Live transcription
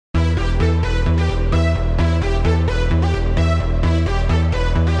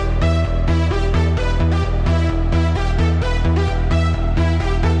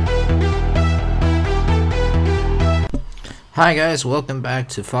Hi guys, welcome back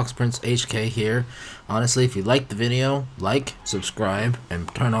to foxprince HK here. Honestly, if you liked the video, like, subscribe,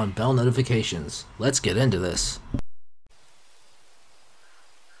 and turn on bell notifications. Let's get into this.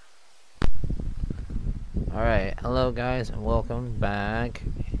 Alright, hello guys and welcome back.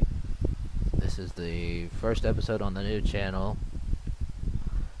 This is the first episode on the new channel,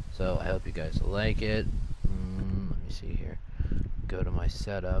 so I hope you guys like it. Let me see here. Go to my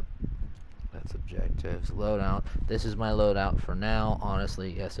setup. That's objectives, loadout. This is my loadout for now.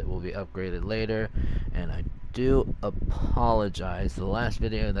 Honestly, yes, it will be upgraded later, and I do apologize. The last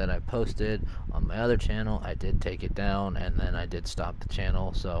video that I posted on my other channel, I did take it down, and then I did stop the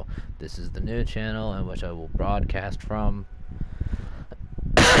channel. So this is the new channel in which I will broadcast from.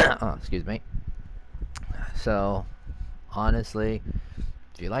 Oh, excuse me. So honestly,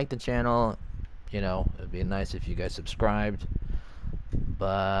 if you like the channel, you know, it'd be nice if you guys subscribed.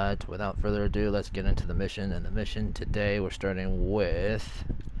 But without further ado, let's get into the mission. And the mission today we're starting with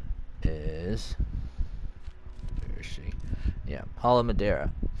is, where is she? Yeah, Paula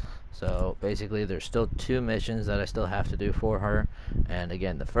Madeira. So basically there's still 2 missions that I still have to do for her. And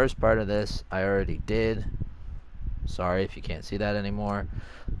again, the first part of this I already did. Sorry if you can't see that anymore.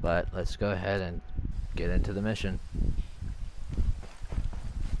 But let's go ahead and get into the mission.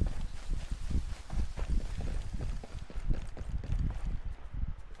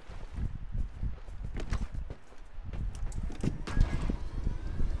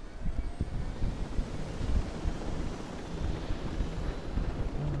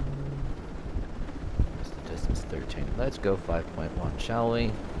 Distance 13. Let's go 5.1, shall we?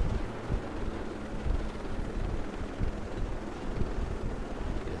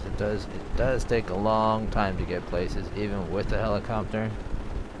 Because it does take a long time to get places, even with the helicopter.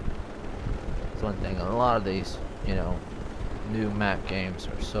 It's one thing. A lot of these, you know, new map games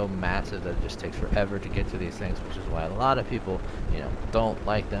are so massive that it just takes forever to get to these things, which is why a lot of people, you know, don't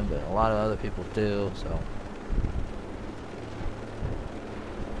like them, but a lot of other people do. So.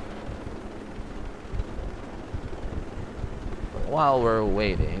 While we're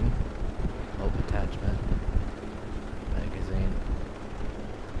waiting, open attachment, magazine,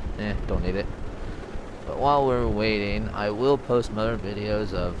 don't need it. But while we're waiting, I will post more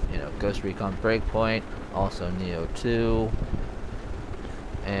videos of, you know, Ghost Recon Breakpoint, also Neo 2,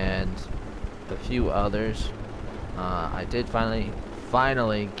 and a few others. I did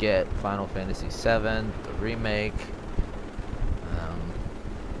finally get Final Fantasy VII, the remake.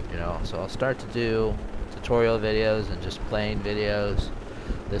 You know, so I'll start to do tutorial videos and just playing videos.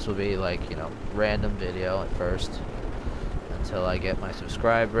 This will be like, you know, random video at first until I get my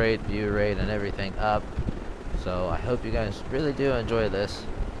subscribe rate, view rate, and everything up. So I hope you guys really do enjoy this.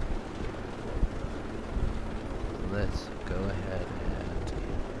 Let's go ahead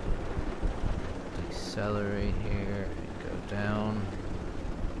and decelerate here and go down.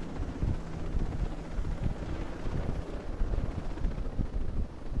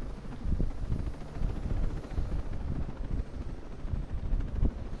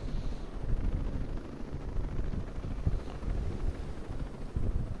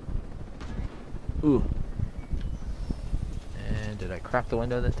 Ooh. And did I crack the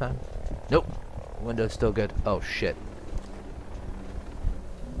window this time? Nope. Window's still good. Oh shit.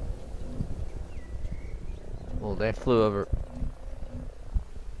 Well, they flew over.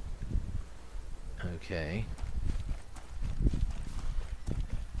 Okay.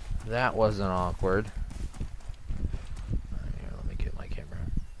 That wasn't awkward. Here, let me get my camera.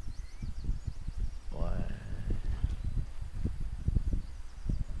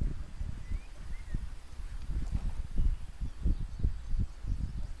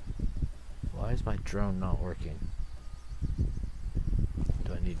 Why is my drone not working?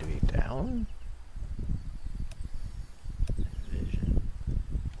 Do I need to be down? Vision.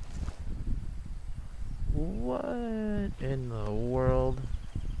 What in the world?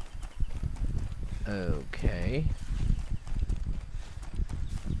 Okay.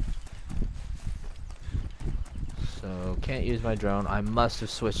 So, can't use my drone. I must have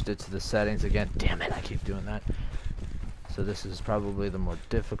switched it to the settings again. Damn it, I keep doing that. So this is probably the more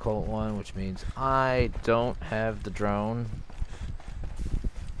difficult one, which means I don't have the drone.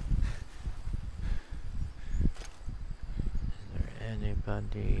 Is there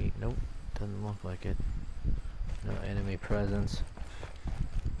anybody? Nope, doesn't look like it. No enemy presence.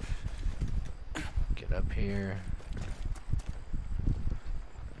 Get up here.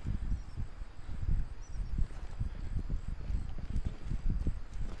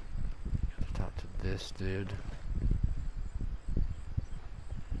 Gotta talk to this dude.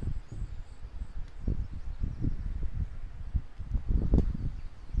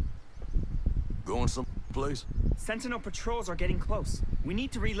 Going someplace? Sentinel patrols are getting close. We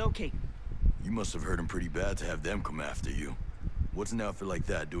need to relocate. You must have hurt him pretty bad to have them come after you. What's an outfit like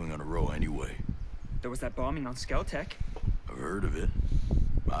that doing on a row anyway? There was that bombing on Skeltech. I've heard of it.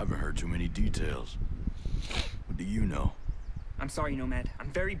 I haven't heard too many details. What do you know? I'm sorry, Nomad.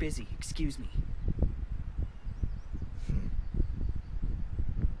 I'm very busy. Excuse me.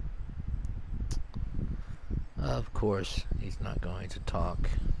 Of course, he's not going to talk.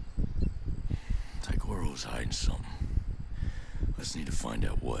 Taigoro's hiding something. Let's need to find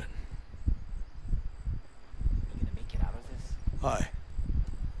out what. You gonna make it out of this? Hi.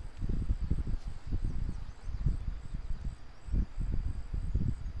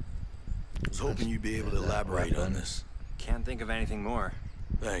 I was hoping you'd be able to elaborate on this. Can't think of anything more.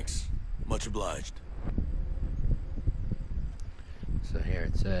 Thanks. Much obliged. So here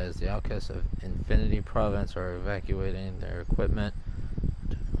it says the outcasts of Infinity Province are evacuating their equipment,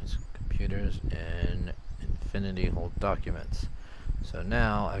 computers, and Infinity hold documents. So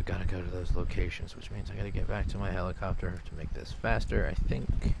now I've got to go to those locations, which means I got to get back to my helicopter to make this faster, I think.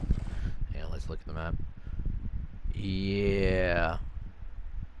 Yeah, let's look at the map. Yeah.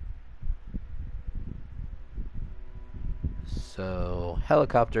 So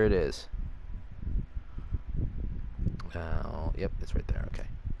helicopter it is. Yep, it's right there. Okay.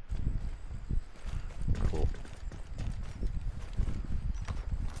 Cool.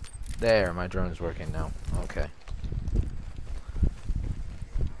 There, my drone's working now. Okay.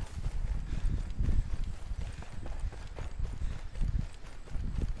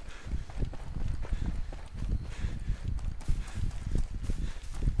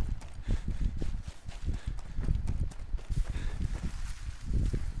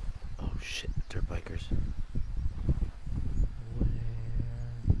 Oh shit, dirt bikers.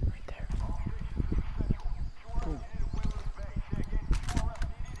 Right there.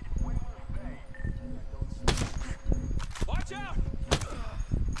 Watch out!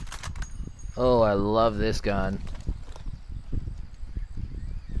 Oh, I love this gun.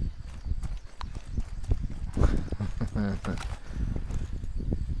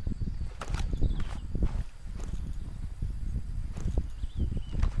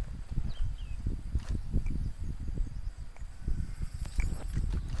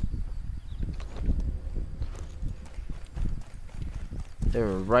 They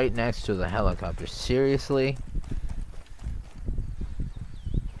were right next to the helicopter. Seriously?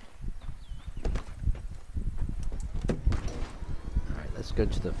 Alright, let's go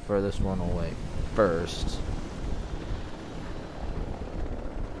to the furthest one away first.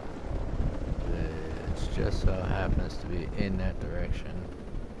 It just so happens to be in that direction.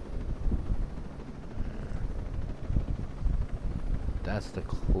 That's the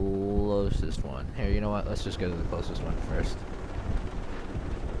closest one. Here, you know what? Let's just go to the closest one first.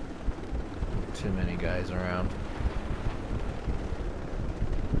 Too many guys around.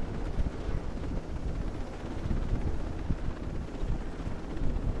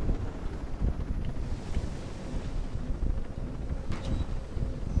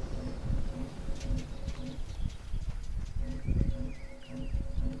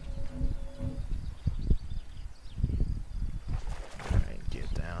 Alright,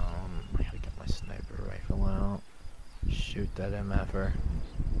 get down. I gotta get my sniper rifle out. Shoot that MFer.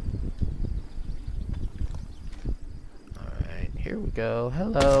 Here we go.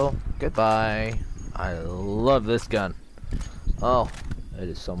 Hello. Goodbye. I love this gun. Oh, it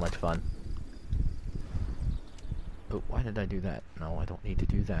is so much fun. Oh, why did I do that? No, I don't need to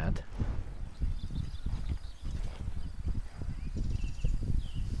do that.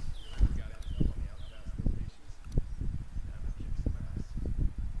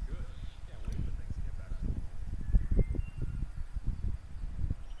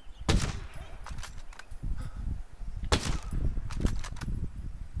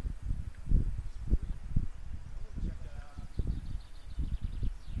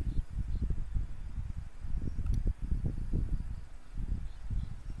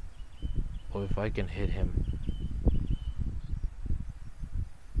 Well, if I can hit him.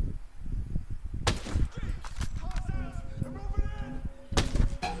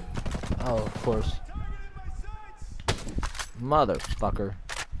 Oh, of course. Motherfucker.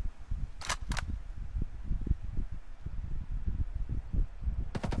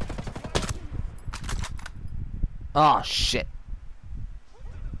 Oh, shit.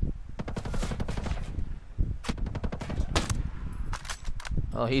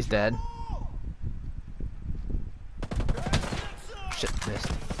 Oh, he's dead. Shit,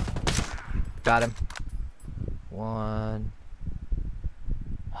 missed. Got him. One.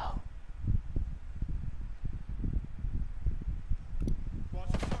 Oh.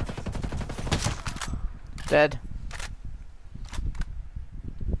 Dead.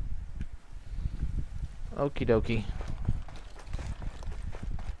 Okie dokie.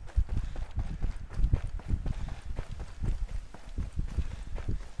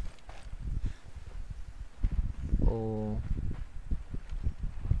 Oh.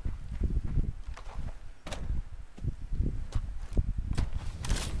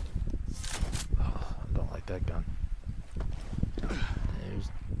 I don't like that gun.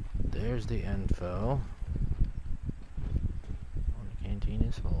 There's the info. The canteen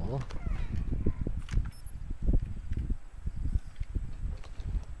is full.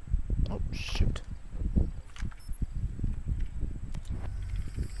 Oh shoot.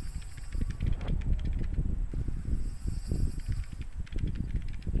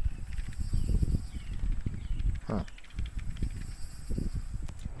 Huh.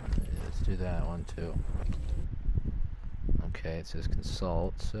 Let's do that one too. Okay, it says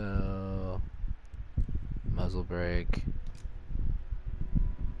consult, so muzzle brake.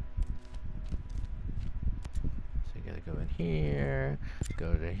 So you gotta go in here,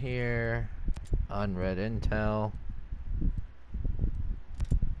 go to here, unread intel.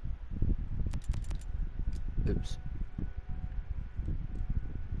 Oops.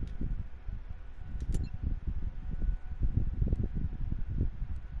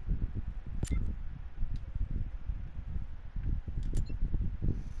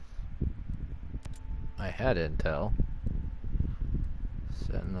 I had intel.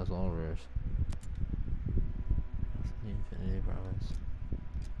 Setting those all roofs. The Infinity Province.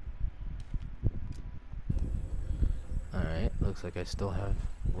 Alright, looks like I still have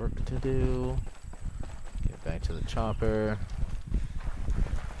work to do. Get back to the chopper.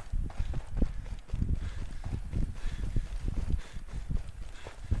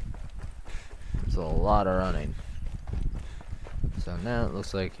 There's a lot of running. So now it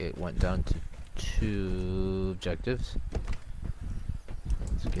looks like it went down to 2 objectives.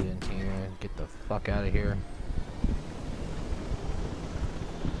 Let's get in here and get the fuck out of here.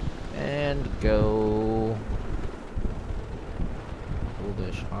 And go.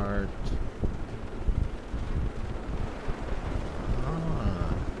 Foolish heart.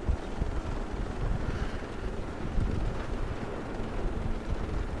 Ah.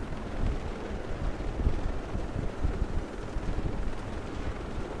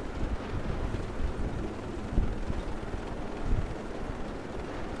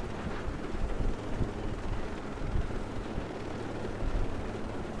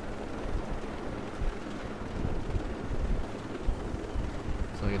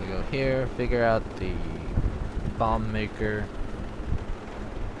 So we're gonna go here, figure out the bomb maker.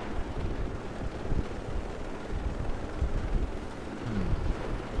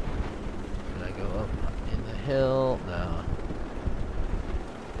 Should I go up in the hill? No.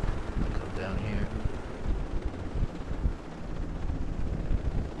 I'll come down here.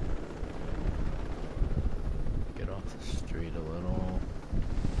 Get off the street a little.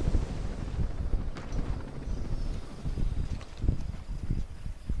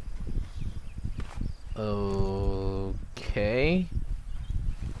 Okay.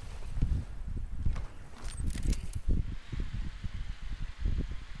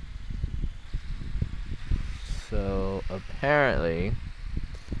 So apparently,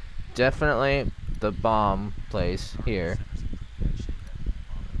 definitely the bomb place here.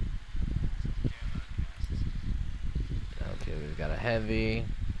 Okay, we've got a heavy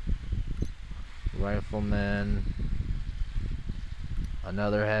rifleman,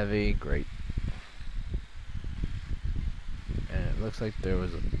 another heavy, great. And it looks like there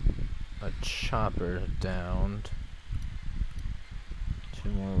was a chopper downed. 2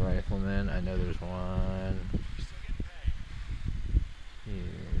 more riflemen. I know there's one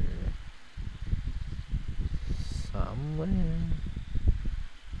here somewhere.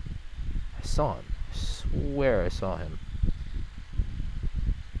 I saw him. I swear I saw him.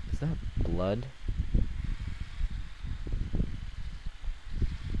 Is that blood?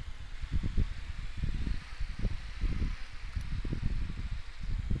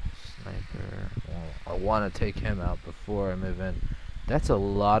 Sniper. Well, I want to take him out before I move in. That's a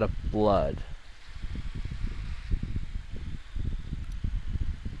lot of blood.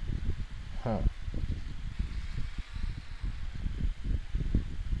 Huh.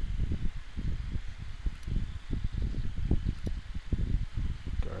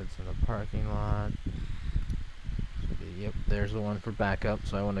 Guards in the parking lot. Yep, there's the one for backup,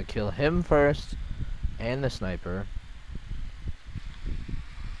 so I want to kill him first. And the sniper.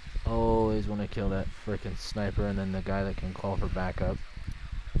 Always want to kill that frickin' sniper and then the guy that can call for backup.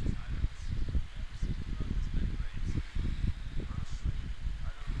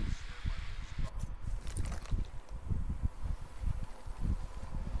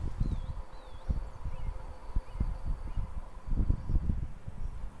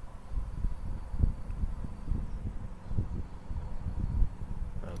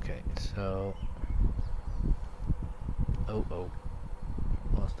 Oh. Oh.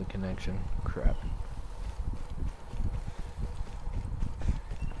 Lost the connection. Crap.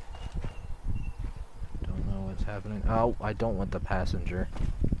 Don't know what's happening. Oh, I don't want the passenger.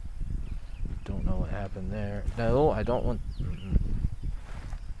 Don't know what happened there. No, I don't want...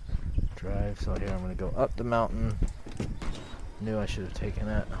 Drive. So here I'm going to go up the mountain. Knew I should have taken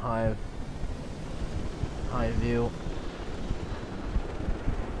that high view.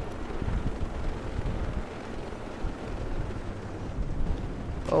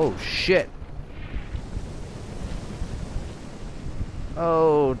 Oh shit.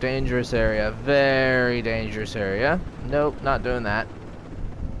 Oh, dangerous area. Very dangerous area. Nope, not doing that.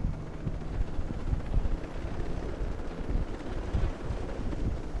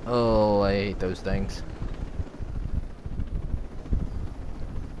 Oh, I hate those things.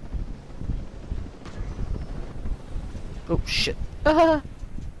 Oh shit. There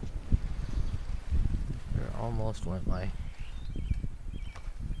almost went my...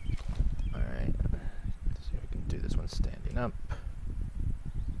 Alright. Let's see if we can do this one standing up.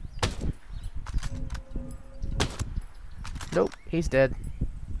 Nope, he's dead.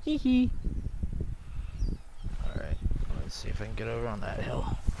 Hee hee. Alright, let's see if I can get over on that hill.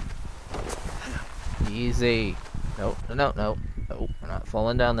 Easy. Nope, no, we're not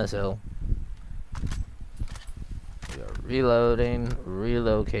falling down this hill. We are reloading,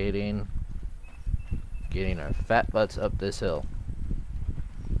 relocating, getting our fat butts up this hill.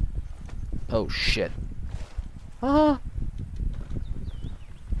 Oh shit. Ah.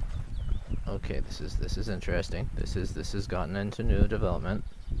 Okay, this is interesting. This has gotten into new development.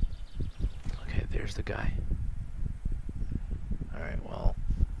 Okay, there's the guy. Alright, well.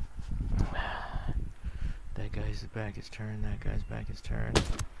 That guy's back is turned, that guy's back is turned.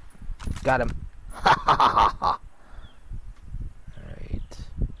 Got him! Ha ha ha ha! Alright.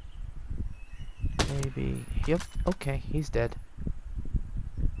 Maybe. Yep, okay, he's dead.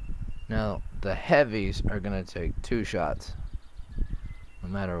 Now, the heavies are gonna take 2 shots. No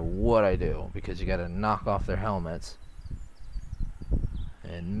matter what I do, because you gotta knock off their helmets.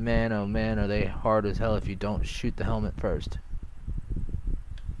 And man, oh man, are they hard as hell if you don't shoot the helmet first.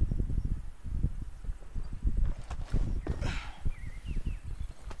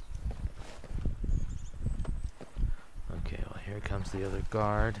 Okay, well here comes the other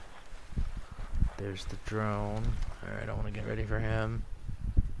guard. There's the drone. Alright, I want to get ready for him.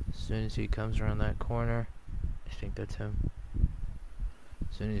 As soon as he comes around that corner, I think that's him.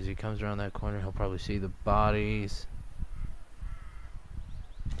 As soon as he comes around that corner, he'll probably see the bodies.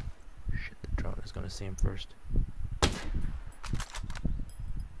 Shit, the drone is gonna see him first.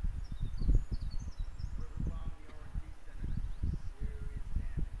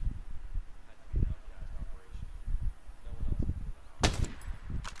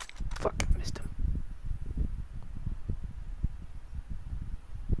 Fuck, missed him.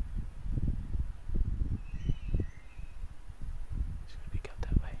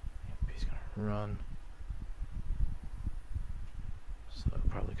 Run. So it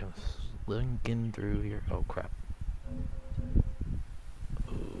probably comes slinking through here. Oh crap.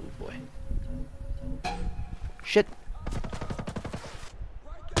 Oh boy. Shit.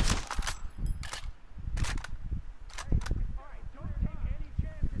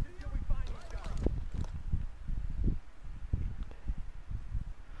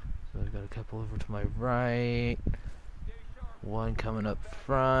 So I've got a couple over to my right. One coming up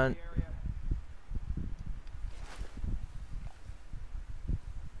front.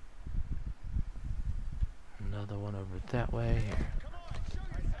 Another one over that way. Here.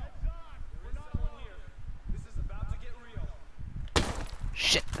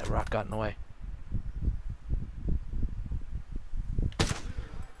 Shit, that rock got in the way.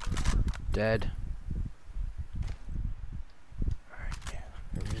 Dead. Alright, yeah.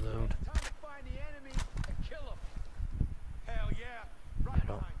 Reload.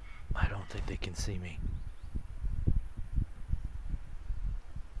 I don't think they can see me.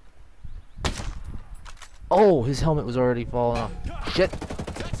 Oh, his helmet was already falling off. Shit.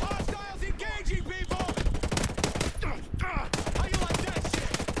 That's hostiles engaging people. How you like that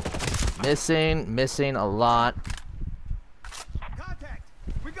shit? Missing a lot. Contact.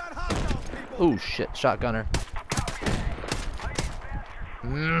 We got hostiles people. Oh shit, shotgunner.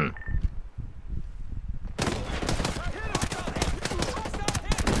 Mmm.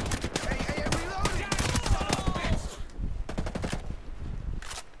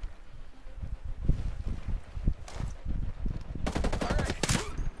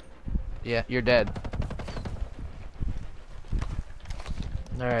 Yeah, you're dead.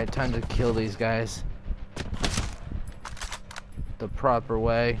 Alright, time to kill these guys the proper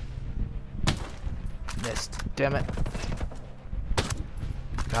way. Missed. Damn it.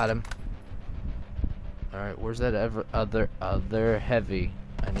 Got him. Alright, where's that other heavy?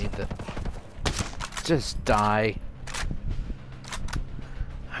 I need to just die.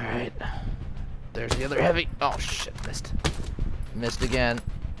 Alright. There's the other heavy. Oh shit, missed. Missed again.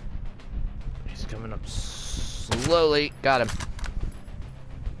 He's coming up slowly. Got him.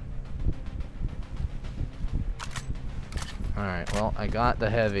 Alright, well, I got the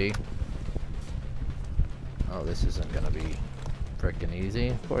heavy. Oh, this isn't gonna be frickin' easy.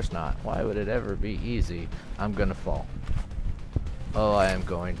 Of course not. Why would it ever be easy? I'm gonna fall. Oh, I am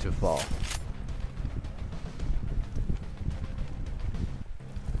going to fall.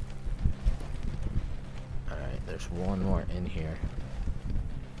 Alright, there's one more in here.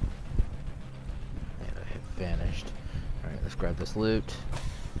 And I have vanished. Alright, let's grab this loot.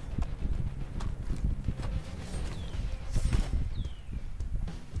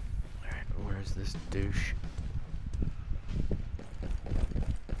 Alright, where's this douche?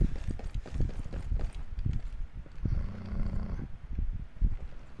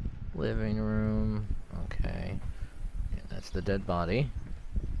 Living room. Okay. Yeah, that's the dead body.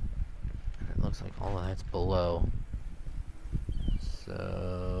 It looks like all of that's below.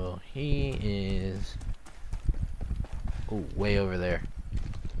 So he is way over there.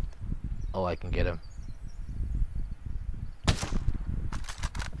 Oh, I can get him.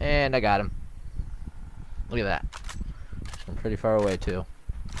 And I got him. Look at that. I'm pretty far away too.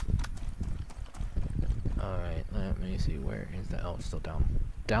 Alright, let me see, where is that? Oh, it's still down.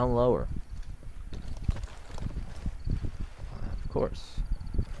 Down lower. Of course.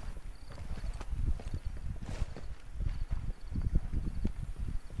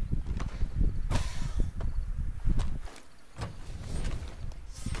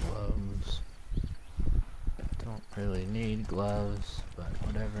 Gloves. Don't really need gloves, but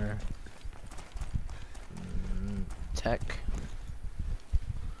whatever. Tech.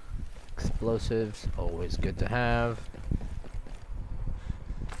 Explosives, always good to have.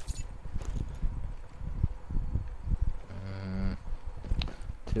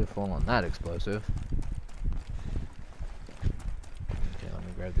 Too full on that explosive. Okay, let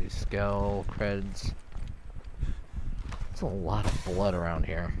me grab these skull creds. There's a lot of blood around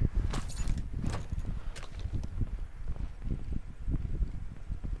here.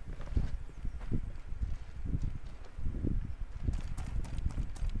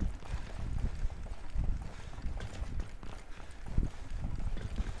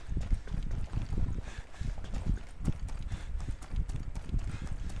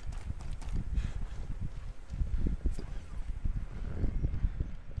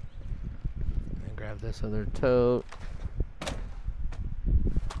 Grab this other tote.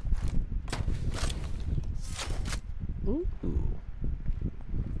 Ooh.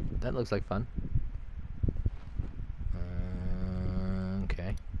 That looks like fun.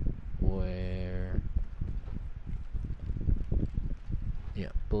 Okay. Where? Yeah,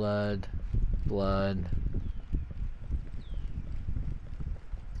 blood. Blood.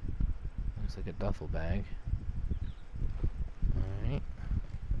 Looks like a duffel bag. Alright.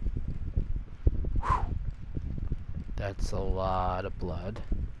 That's a lot of blood.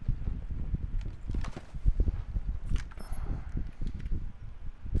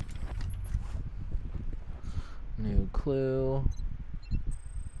 New clue.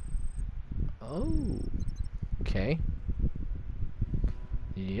 Oh. Okay.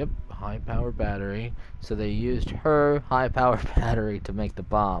 Yep, high power battery. So they used her high power battery to make the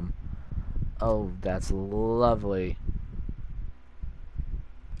bomb. Oh, that's lovely.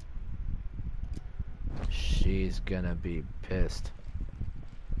 She's gonna be pissed.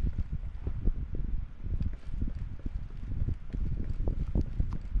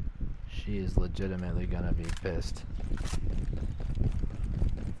 She is legitimately gonna be pissed.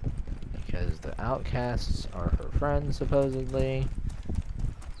 Because the outcasts are her friends, supposedly.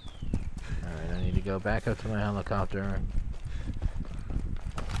 Alright, I need to go back up to my helicopter.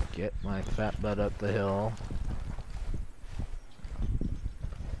 Get my fat butt up the hill.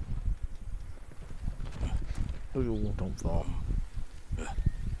 Ooh, don't fall. Oh,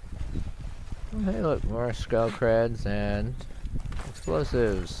 hey, look, more skull creds and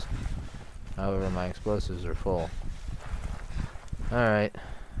explosives. However, my explosives are full. Alright,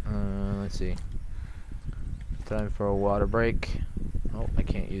 let's see. Time for a water break. Oh, I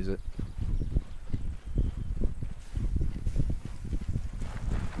can't use it.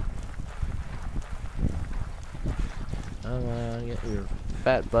 Come on, get your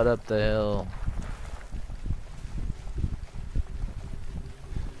fat butt up the hill.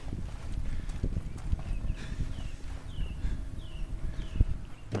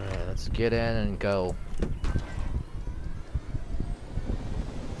 get in and go.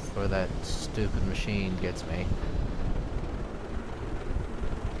 Before that stupid machine gets me.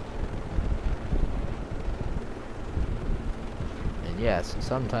 And yes,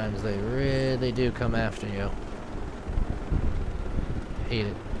 sometimes they really do come after you. Hate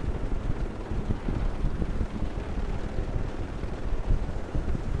it.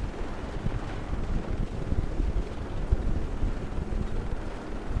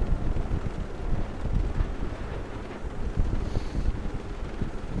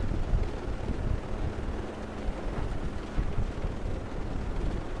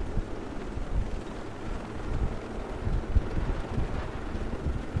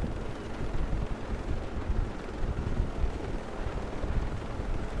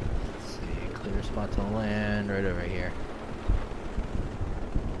 Spot to land right over here.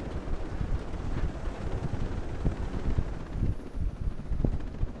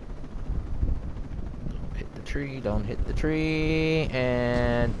 Don't hit the tree, don't hit the tree,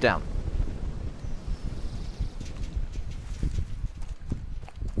 and down.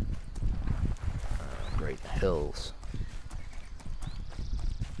 Great hills.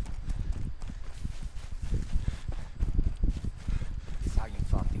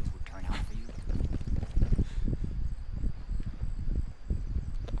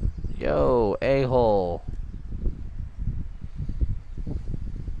 Yo, a-hole.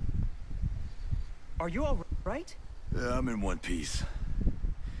 Are you all right? Yeah, I'm in one piece.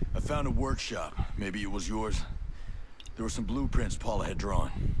 I found a workshop. Maybe it was yours. There were some blueprints Paula had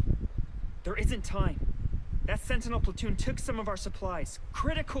drawn. There isn't time. That Sentinel platoon took some of our supplies.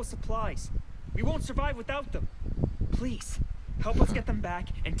 Critical supplies. We won't survive without them. Please, help us get them back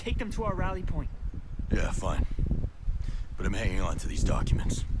and take them to our rally point. Yeah, fine. But I'm hanging on to these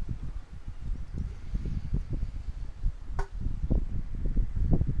documents.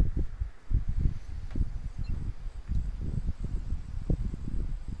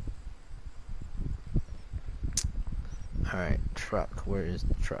 Alright, truck. Where is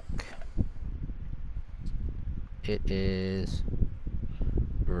the truck? It is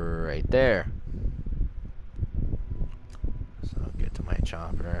right there. So I'll get to my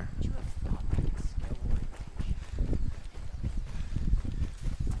chopper.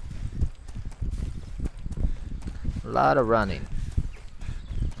 A lot of running.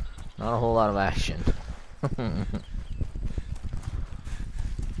 Not a whole lot of action.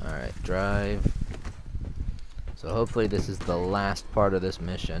 Alright, drive. So hopefully this is the last part of this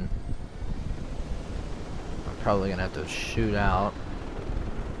mission. I'm probably gonna have to shoot out.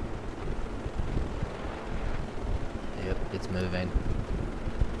 Yep, it's moving.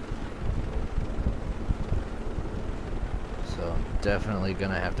 So I'm definitely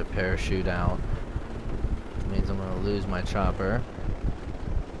gonna have to parachute out. Which means I'm gonna lose my chopper.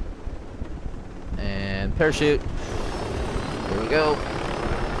 And parachute. Here we go.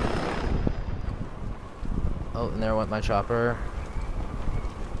 Oh, and there went my chopper.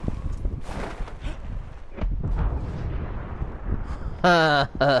 Ha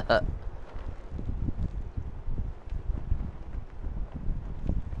ha ha.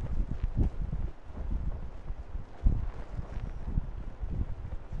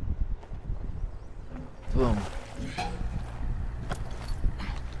 Boom.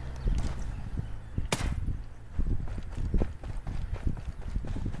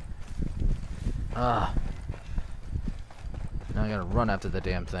 Ah. Now I gotta run after the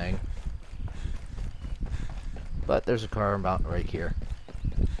damn thing. But there's a car about right here.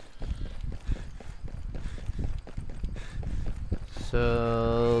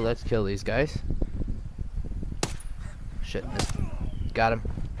 So let's kill these guys. Shit, got him.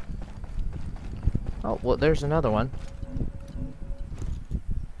 Oh, well, there's another one.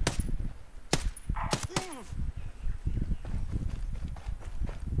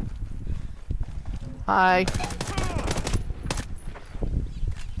 Hi.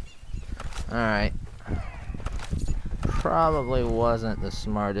 Alright. Probably wasn't the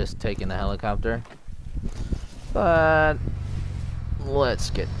smartest taking the helicopter. But let's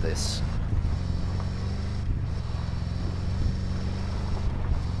get this.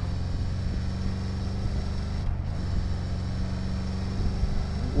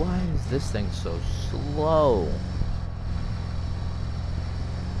 Why is this thing so slow?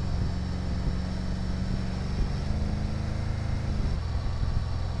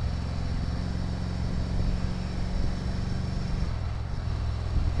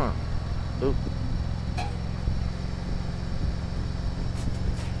 Huh. Oop.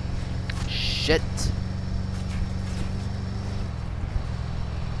 Shit.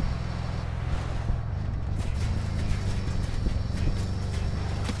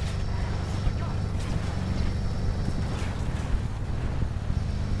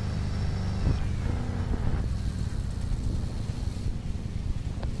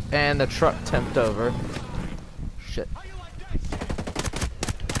 And the truck tipped over. Shit.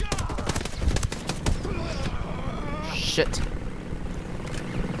 Shit.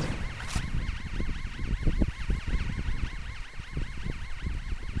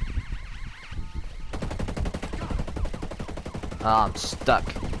 Oh, I'm stuck.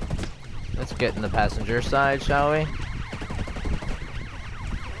 Let's get in the passenger side, shall we?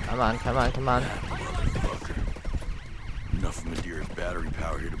 Come on, come on, come on. Enough of Madeira's battery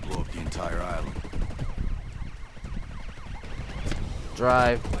power here to blow up the entire island.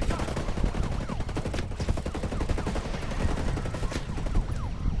 Drive.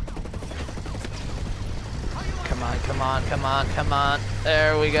 Come on, come on, come on, come on.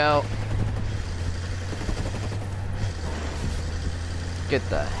 There we go. Get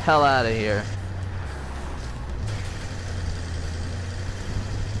the hell out of here.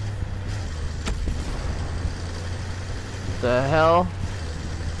 The hell?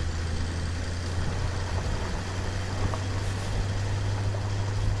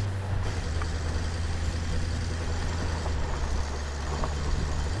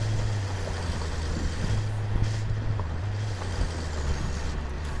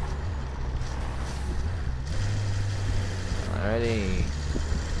 Alrighty.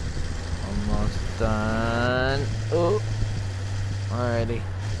 Almost done. Oh. Alrighty.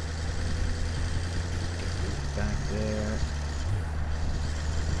 Get back there.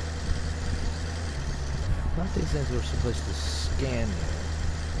 I thought these things were supposed to scan here.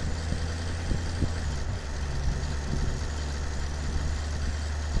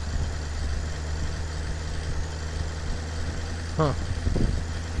 Huh.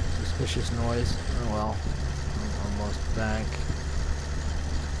 Suspicious noise. Oh well. I'm almost back.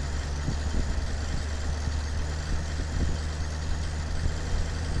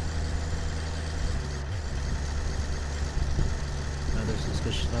 Another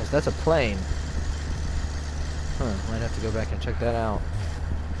suspicious noise. That's a plane. Huh, might have to go back and check that out.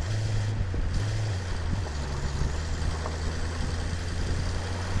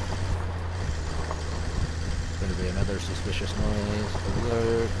 It's gonna be another suspicious noise.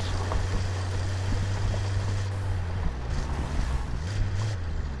 Alert.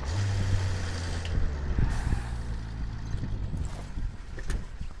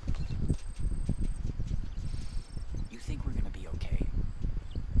 You think we're gonna be okay?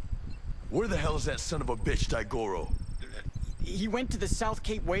 Where the hell is that son of a bitch, Daigoro? He went to the South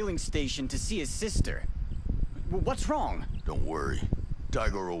Cape whaling station to see his sister. What's wrong? Don't worry.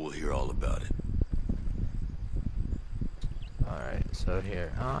 Daigoro will hear all about it. Alright, so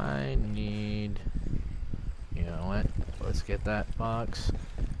here, I need... You know what? Let's get that box.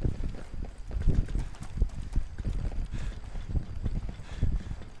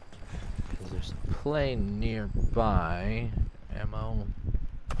 Because there's a plane nearby. Ammo.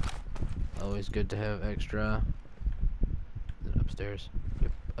 Always good to have extra. Is it upstairs?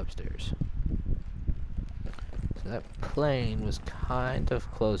 Yep, upstairs. So that plane was kind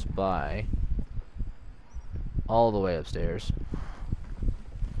of close by. All the way upstairs.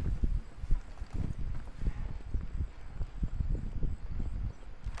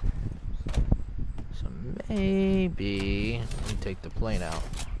 So maybe we take the plane out.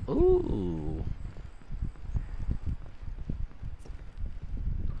 Ooh.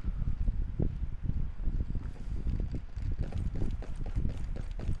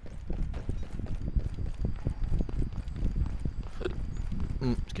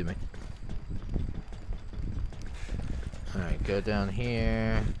 Excuse me. Alright, go down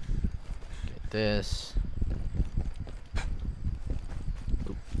here. Get this.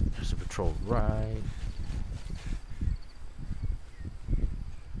 Oop, there's a patrol ride.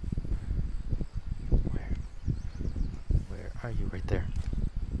 Where are you? Right there.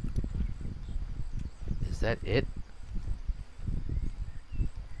 Is that it?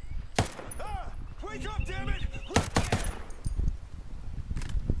 Ah! Wake up, damn it!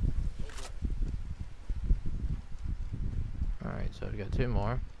 Alright, so we got two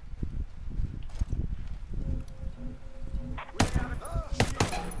more.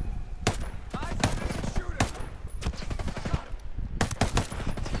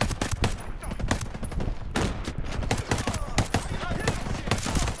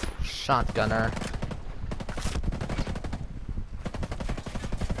 Shotgunner.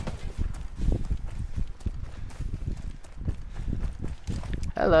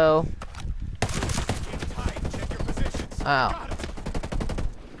 Hello. Ow.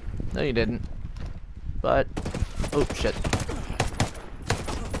 No, you didn't. But, oh shit.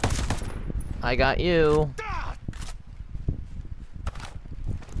 I got you.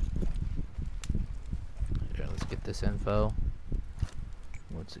 Here, let's get this info.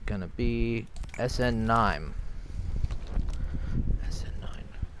 What's it gonna be? SN9. SN9.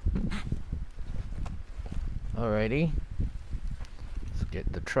 Alrighty. Let's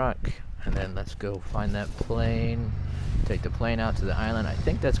get the truck, and then let's go find that plane. Take the plane out to the island. I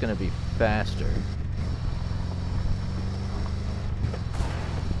think that's gonna be faster.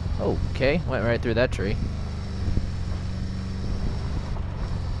 Okay, went right through that tree.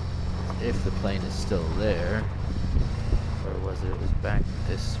 If the plane is still there. Or was it? It was back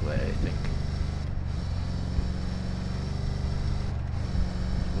this way, I think.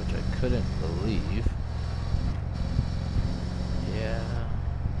 Which I couldn't believe. Yeah.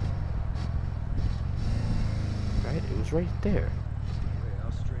 Right? It was right there.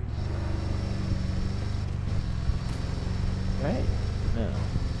 Right? No.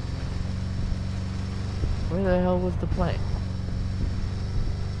 Where the hell was the plane?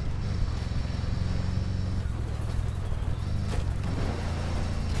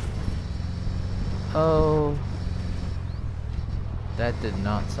 Oh. That did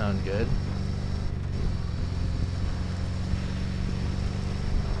not sound good.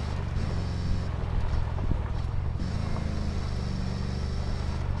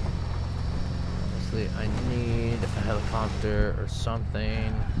 Honestly, I need a helicopter or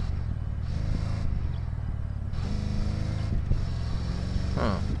something.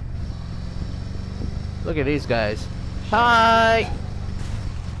 Huh. Look at these guys. Hi!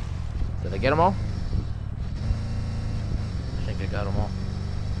 Did I get them all? I think I got them all.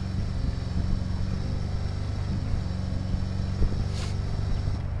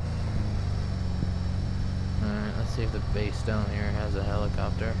 Alright, let's see if the base down here has a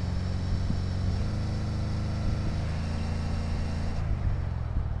helicopter.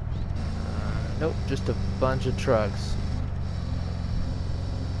 Nope, just a bunch of trucks.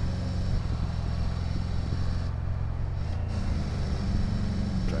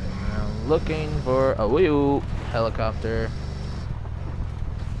 Driving around looking for a wee helicopter.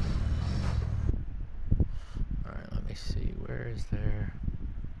 Alright, let me see. Where is there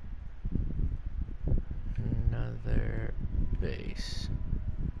another base?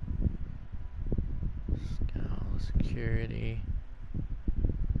 Scout security.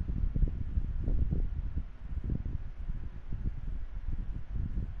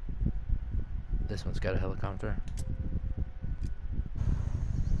 This one's got a helicopter.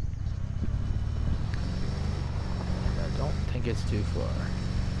 I don't think it's too far.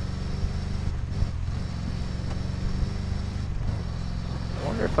 I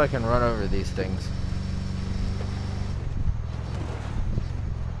wonder if I can run over these things.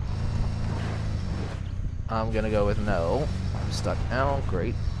 I'm gonna go with no. I'm stuck now.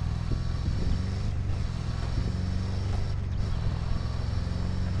 Great.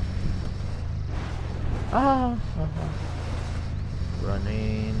 Ah!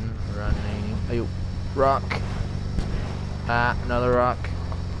 Running, running. Ayo, rock. Ah, another rock.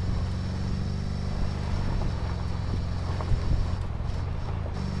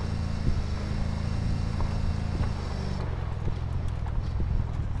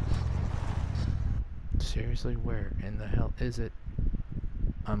 Seriously, where in the hell is it?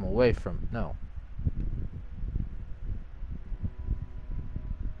 I'm away from. No.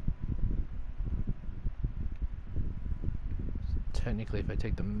 Technically, if I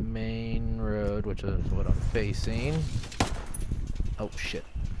take the main road, which is what I'm facing. Oh, shit.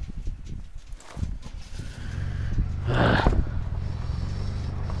 So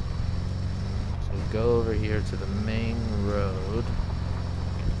go over here to the main road.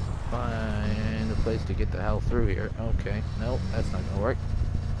 Find a place to get the hell through here. Okay, nope, that's not gonna work.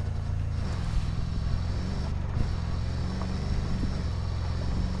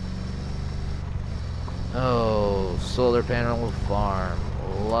 Oh, solar panel farm.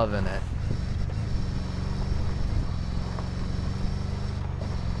 Loving it.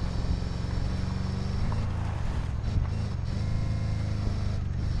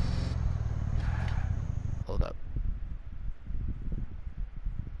 Hold up.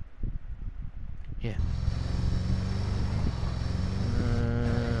 Yeah.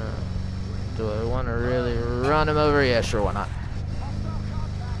 Do I want to really run him over? Yeah, sure, why not?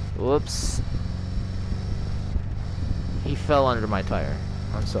 Whoops. He fell under my tire.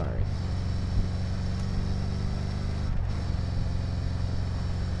 I'm sorry.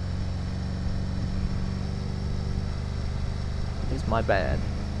 It's my bad.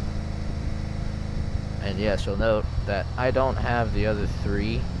 And yes, you'll note that I don't have the other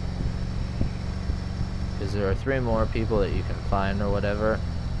 3. Because there are 3 more people that you can find or whatever.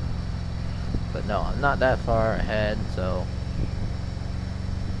 But no, I'm not that far ahead, so...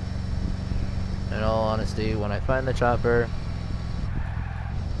 In all honesty, when I find the chopper,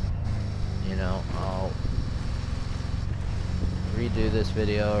 know, I'll redo this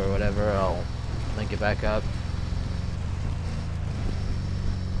video or whatever. I'll link it back up.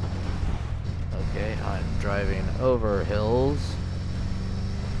 Okay, I'm driving over hills.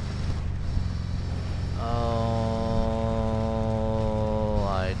 Oh,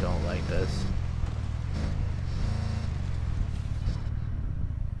 I don't like this.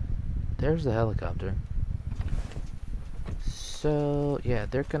 There's the helicopter. So, yeah,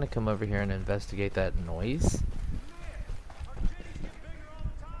 they're gonna come over here and investigate that noise.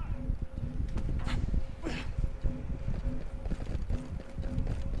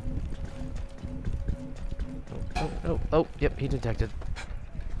 Oh, yep, he detected.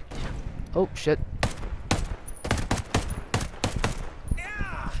 Oh, shit.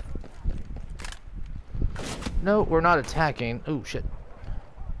 No, we're not attacking. Oh, shit.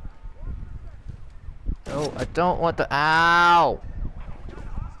 No, I don't want the... Ow!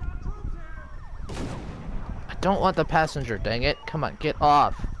 I don't want the passenger, dang it. Come on, get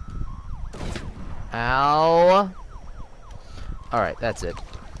off. Ow! Alright, that's it.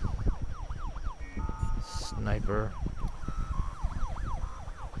 Sniper.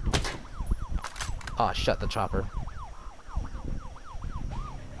 Oh, shut the chopper.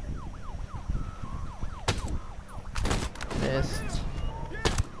 Missed.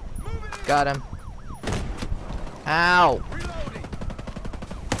 Got him. Ow!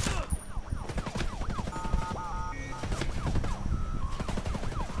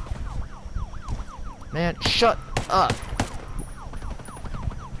 Man, shut up!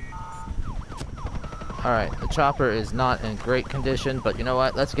 Alright, the chopper is not in great condition, but you know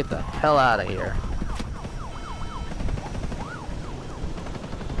what? Let's get the hell out of here.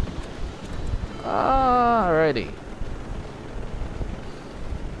 Alrighty.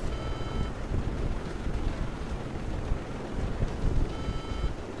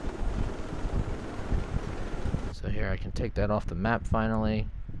 So here I can take that off the map finally.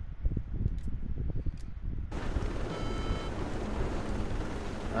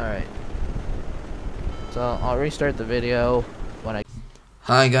 Alright. So I'll restart the video when I...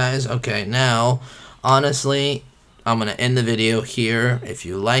 Hi guys, okay, now, honestly, I'm gonna end the video here. If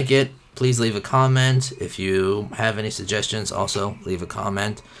you like it, please leave a comment. If you have any suggestions, also leave a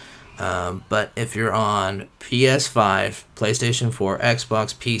comment. But if you're on PS5, PlayStation 4,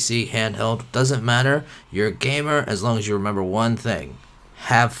 Xbox, PC, handheld, doesn't matter. You're a gamer as long as you remember one thing.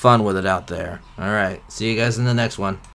 Have fun with it out there. Alright, see you guys in the next one.